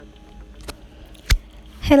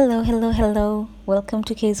Hello, hello, hello. Welcome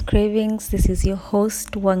to K's Cravings. This is your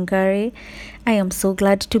host, Wangari. I am so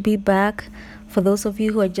glad to be back. For those of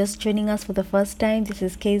you who are just joining us for the first time, this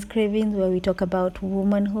is K's Cravings, where we talk about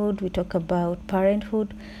womanhood, we talk about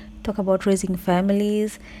parenthood, talk about raising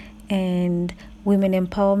families and women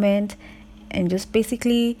empowerment, and just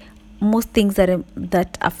basically most things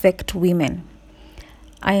that affect women.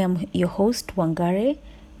 I am your host, Wangare,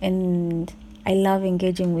 and I love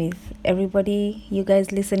engaging with everybody. You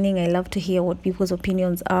guys listening, I love to hear what people's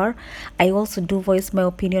opinions are. I also do voice my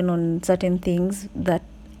opinion on certain things that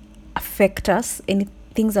affect us, any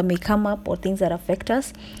things that may come up or things that affect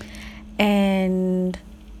us. And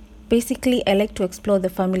basically, I like to explore the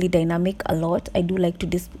family dynamic a lot. I do like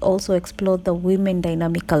to also explore the women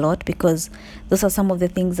dynamic a lot because those are some of the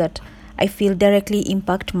things that I feel directly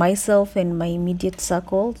impact myself and my immediate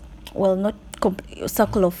circle. Well, not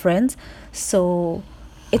circle of friends. So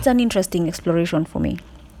it's an interesting exploration for me.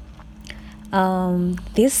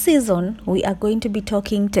 This season, we are going to be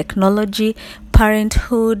talking technology,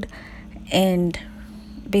 parenthood, and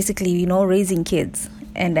basically, raising kids.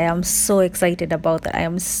 And I am so excited about that. I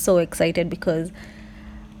am so excited because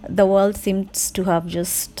the world seems to have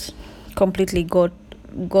just completely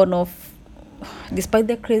gone off. Despite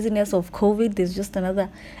the craziness of COVID, there's just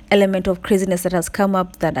another element of craziness that has come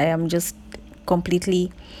up that I am just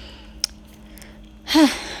completely.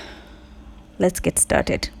 Let's get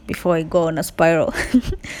started before I go on a spiral.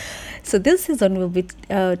 So this season we'll be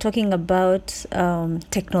talking about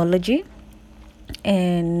technology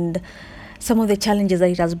and some of the challenges that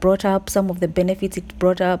it has brought up, some of the benefits it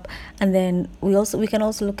brought up, and then we can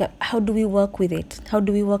also look at how do we work with it, how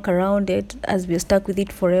do we work around it as we're stuck with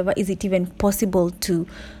it forever. Is it even possible to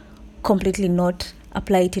completely not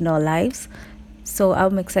apply it in our lives? So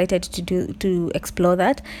I'm excited to explore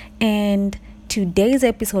that. And today's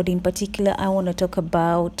episode in particular, I want to talk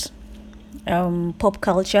about pop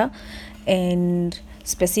culture, and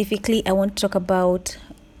specifically I want to talk about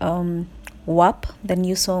WAP, the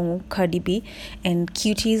new song Cardi B, and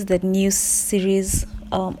Cuties, the new series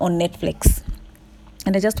on Netflix.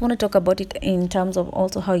 And I just want to talk about it in terms of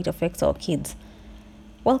also how it affects our kids.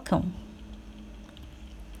 Welcome.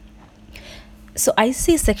 So I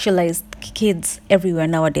see sexualized kids everywhere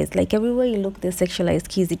nowadays. Like everywhere you look, there's sexualized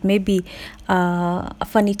kids. It may be a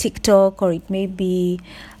funny TikTok, or it may be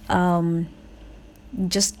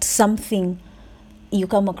just something you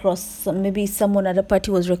come across. Maybe someone at a party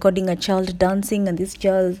was recording a child dancing, and this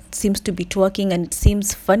child seems to be twerking, and it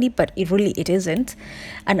seems funny, but it isn't.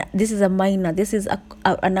 And this is a minor. This is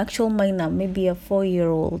an actual minor, maybe a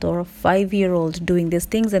 4-year-old or a 5-year-old doing these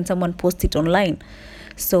things, and someone posts it online.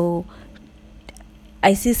 So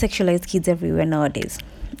I see sexualized kids everywhere nowadays,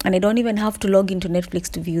 and I don't even have to log into Netflix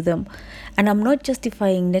to view them. And I'm not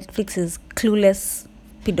justifying Netflix's clueless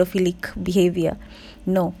pedophilic behavior.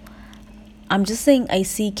 No, I'm just saying I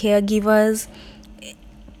see caregivers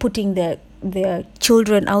putting their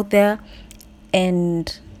children out there,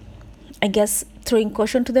 and I guess throwing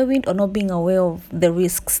caution to the wind or not being aware of the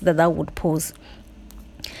risks that would pose.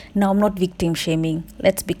 Now, I'm not victim shaming.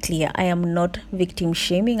 Let's be clear. I am not victim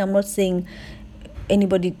shaming. I'm not saying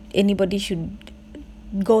anybody should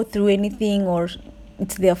go through anything or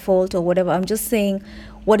it's their fault or whatever. I'm just saying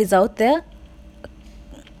what is out there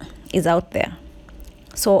is out there.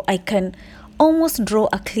 So I can almost draw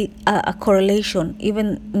a correlation,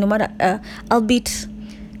 even no matter, albeit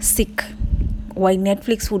sick, why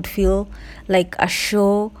Netflix would feel like a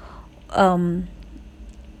show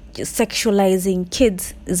sexualizing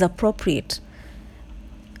kids is appropriate.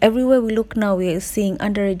 Everywhere we look now, we are seeing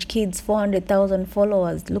underage kids, 400,000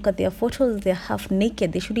 followers. Look at their photos, they're half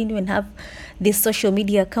naked. They shouldn't even have these social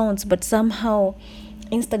media accounts, but somehow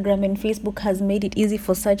Instagram and Facebook has made it easy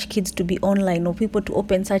for such kids to be online, or people to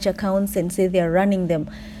open such accounts and say they're running them,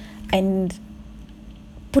 and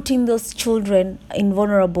putting those children in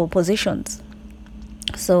vulnerable positions.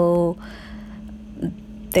 So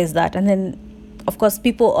there's that. And then of course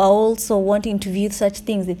people are also wanting to view such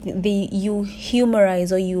things. You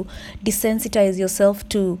humorize or you desensitize yourself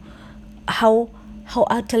to how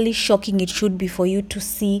utterly shocking it should be for you to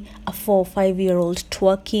see a 4 or 5-year-old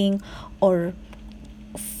twerking or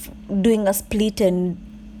doing a split, and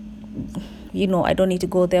I don't need to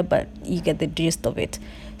go there, but you get the gist of it.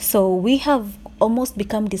 So we have almost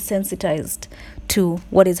become desensitized to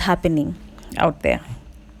what is happening out there.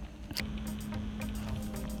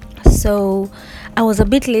 So I was a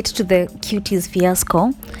bit late to the Cuties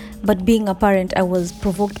fiasco, but being a parent, I was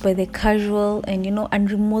provoked by the casual and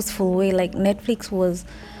unremorseful way. Like Netflix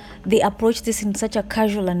they approached this in such a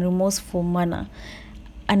casual and remorseful manner.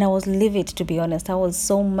 And I was livid, to be honest. I was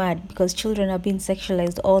so mad because children are being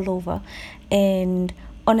sexualized all over. And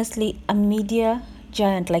honestly, a media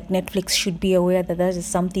giant like Netflix should be aware that that is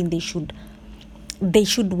something they should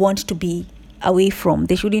want to be away from.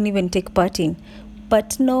 They shouldn't even take part in.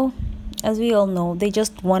 But no, as we all know, they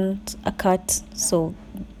just want a cut. So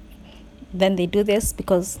then they do this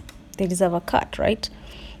because they deserve a cut, right?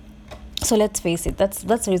 So let's face it, that's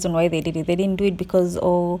the reason why they did it. They didn't do it because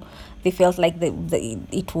they felt like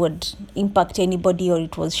it would impact anybody, or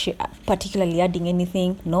it was particularly adding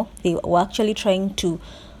anything. No, they were actually trying to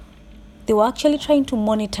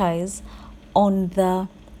monetize on the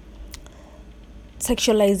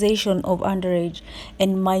sexualization of underage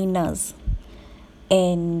and minors.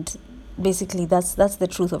 And basically that's the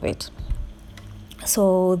truth of it.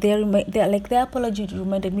 So they're like, their apology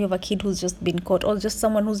reminded me of a kid who's just been caught, or just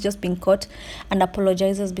someone who's just been caught and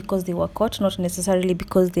apologizes because they were caught, not necessarily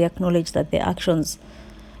because they acknowledge that their actions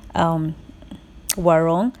were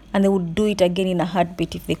wrong, and they would do it again in a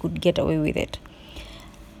heartbeat if they could get away with it.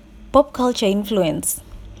 Pop culture influence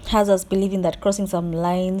has us believing that crossing some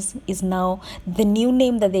lines is now the new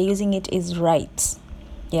name that they're using. It is right.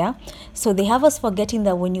 Yeah, so they have us forgetting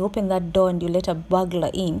that when you open that door and you let a burglar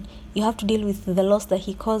in, you have to deal with the loss that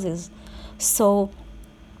he causes. So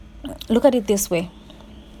look at it this way.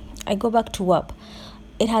 I go back to WAP.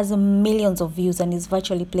 It has millions of views and is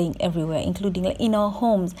virtually playing everywhere, including like in our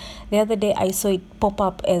homes. The other day I saw it pop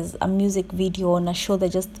up as a music video on a show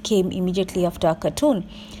that just came immediately after a cartoon.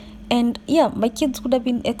 And yeah, my kids would have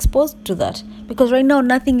been exposed to that, because right now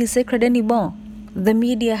nothing is sacred anymore. The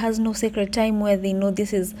media has no sacred time where they know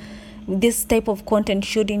this type of content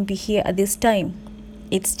shouldn't be here at this time.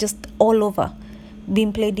 It's just all over,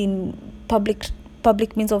 being played in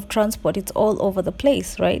public means of transport. It's all over the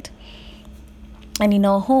place, right? And in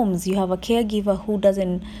our homes, you have a caregiver who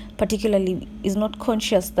is not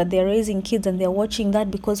conscious that they're raising kids, and they're watching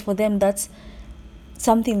that because for them that's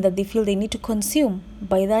something that they feel they need to consume.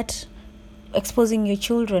 By that, exposing your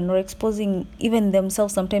children, or exposing even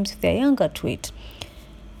themselves sometimes if they're younger, to it.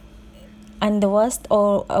 And the worst,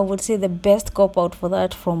 or I would say the best cop out for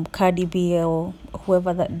that from Cardi B or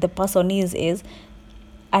whoever the person is,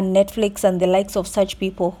 and Netflix and the likes of such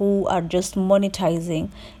people who are just monetizing,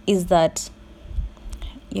 is that,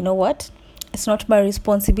 you know what? It's not my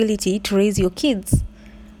responsibility to raise your kids.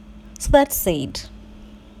 So that said,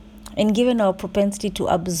 and given our propensity to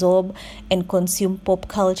absorb and consume pop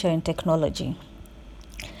culture and technology,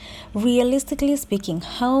 realistically speaking,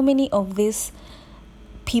 how many of these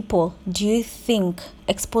people do you think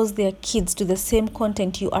expose their kids to the same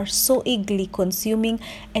content you are so eagerly consuming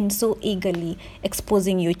and so eagerly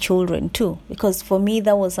exposing your children to? Because for me,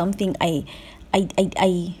 that was something I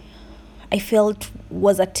felt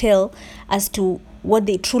was a tell as to what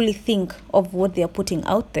they truly think of what they are putting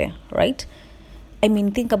out there, right? I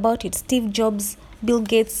mean, think about it. Steve Jobs, Bill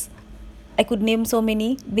Gates, I could name so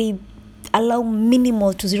many. They allow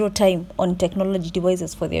minimal to zero time on technology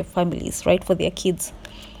devices for their families, right? For their kids.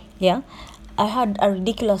 Yeah. I had a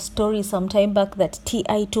ridiculous story some time back that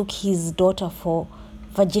T.I. took his daughter for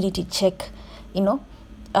virginity check,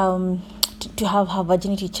 to have her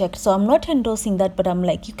virginity checked. So I'm not endorsing that, but I'm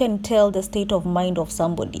like, you can tell the state of mind of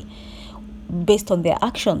somebody based on their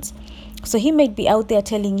actions. So he might be out there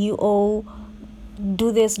telling you, oh,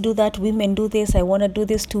 do this, do that, women do this, I want to do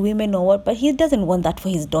this to women or what, but he doesn't want that for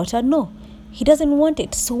his daughter. No, he doesn't want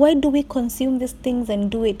it. So why do we consume these things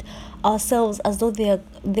and do it ourselves as though they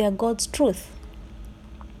are God's truth?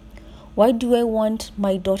 Why do I want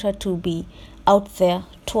my daughter to be out there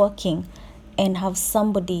twerking and have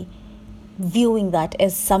somebody viewing that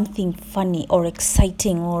as something funny or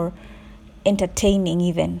exciting or entertaining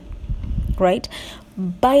even, right?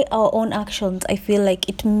 By our own actions, I feel like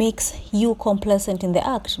it makes you complacent in the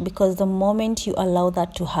act, because the moment you allow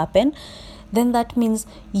that to happen, then that means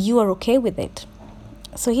you are okay with it.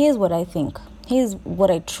 So here's what I think. Here's what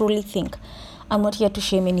I truly think. I'm not here to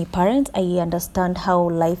shame any parents. I understand how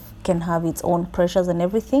life can have its own pressures and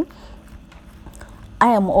everything.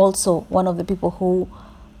 I am also one of the people who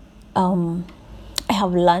I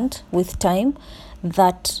have learned with time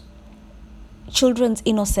that children's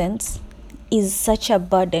innocence is such a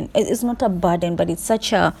burden. It's not a burden, but it's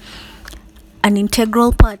such an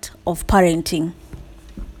integral part of parenting.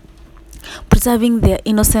 Preserving their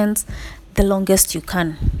innocence the longest you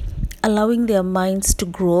can, allowing their minds to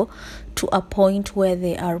grow to a point where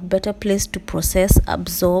they are better placed to process,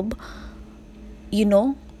 absorb,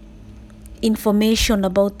 information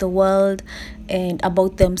about the world and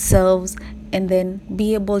about themselves, and then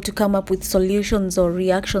be able to come up with solutions or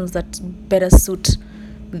reactions that better suit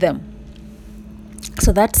them.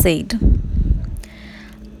 So that said,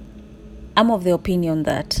 I'm of the opinion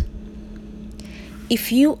that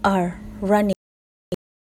if you are running,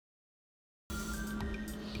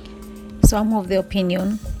 I'm of the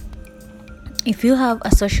opinion, if you have a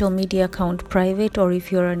social media account private, or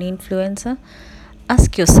if you're an influencer,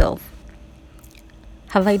 ask yourself,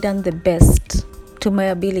 have I done the best to my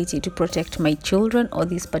ability to protect my children or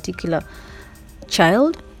this particular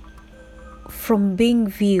child from being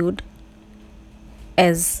viewed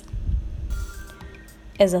as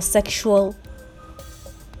a sexual,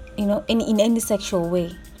 in any sexual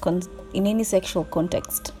way, in any sexual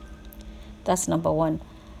context? That's number one.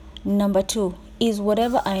 Number two, is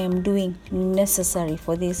whatever I am doing necessary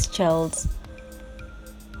for this child's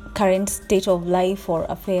current state of life or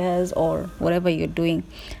affairs or whatever you're doing?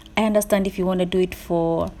 I understand if you want to do it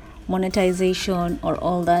for monetization or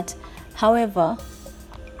all that. However,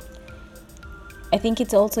 I think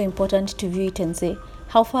it's also important to view it and say,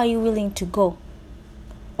 how far are you willing to go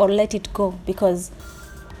or let it go? Because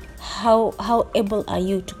how able are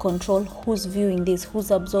you to control who's viewing this,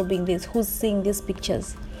 who's absorbing this, who's seeing these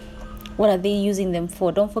pictures? What are they using them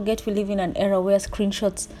for? Don't forget, we live in an era where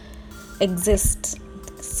screenshots exist.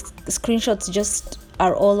 Screenshots just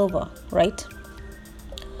are all over, right?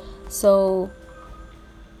 So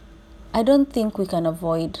I don't think we can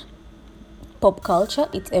avoid pop culture.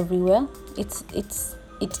 It's everywhere.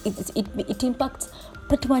 It impacts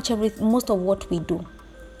pretty much most of what we do.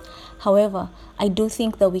 However, I do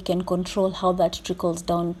think that we can control how that trickles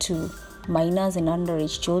down to minors and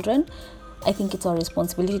underage children. I think it's our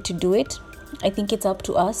responsibility to do it. I think it's up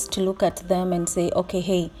to us to look at them and say, okay,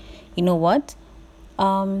 hey, you know what?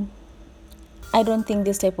 I don't think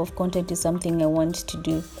this type of content is something I want to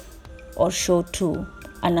do or show to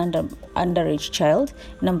an underage child,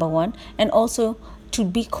 number one. And also to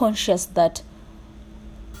be conscious that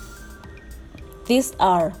these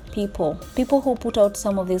are people who put out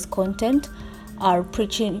some of this content are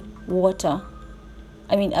preaching water.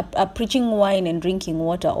 Are preaching wine and drinking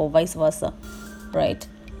water, or vice versa, right?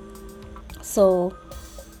 So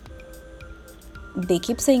they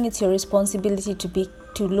keep saying it's your responsibility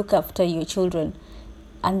to look after your children,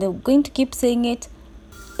 and they're going to keep saying it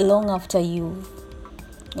long after you've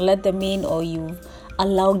let them in or you've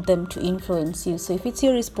allowed them to influence you. So if it's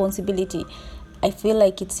your responsibility, I feel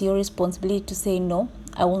like it's your responsibility to say, no,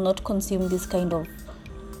 I will not consume this kind of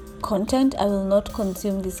content. I will not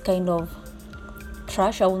consume this kind of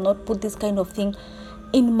trash. I will not put this kind of thing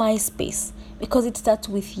in my space, because it starts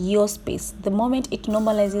with your space. The moment it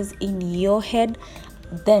normalizes in your head,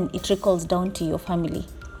 then it trickles down to your family.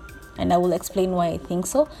 And I will explain why I think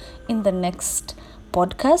so in the next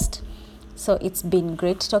podcast. So it's been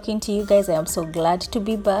great talking to you guys. I am so glad to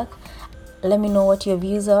be back. Let me know what your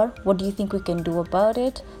views are. What do you think we can do about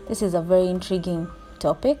it? This is a very intriguing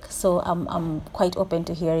topic, so I'm quite open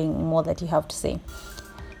to hearing more that you have to say.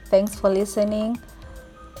 Thanks for listening.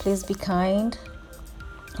 Please be kind.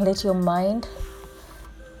 Let your mind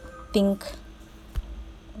think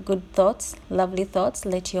good thoughts, lovely thoughts.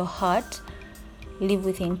 Let your heart live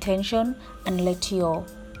with intention, and let your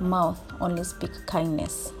mouth only speak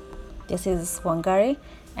kindness. This is Wangari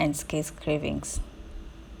and Skate's Cravings.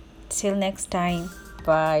 Till next time.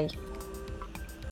 Bye.